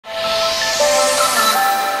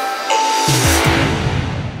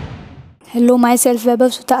Hello, myself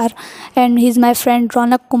Vaibhav Sutar, and he's my friend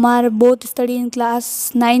Ronak Kumar. Both study in class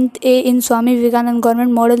 9th A in Swami Vivekanand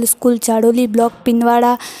Government Model School, Chadoli Block,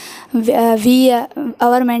 Pinwada.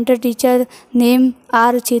 Our mentor teacher name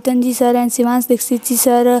are Chetanji sir and Sivansh Dixit ji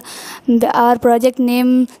sir. Our project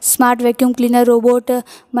name Smart Vacuum Cleaner Robot.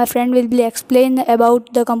 My friend will be explain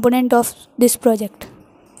about the component of this project.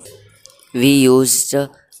 We used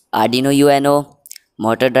Arduino Uno,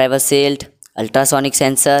 motor driver shield, ultrasonic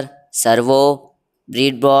sensor, servo,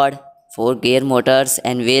 breadboard, 4 gear motors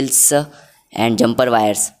and wheels and jumper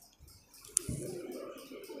wires.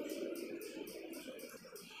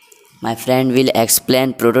 My friend will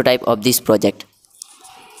explain prototype of this project.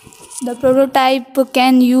 The prototype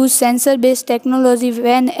can use sensor-based technology.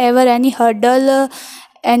 Whenever any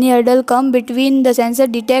hurdle come between, the sensor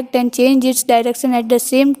detect and change its direction. At the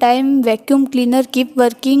same time, vacuum cleaner keep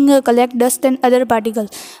working, collect dust and other particles.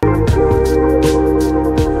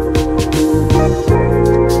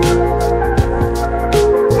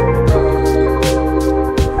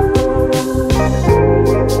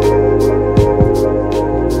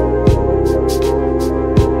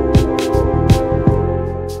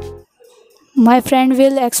 My friend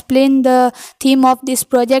will explain the theme of this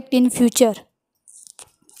project in future.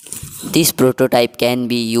 This prototype can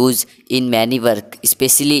be used in many work,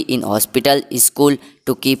 especially in hospital, school,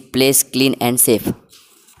 to keep place clean and safe.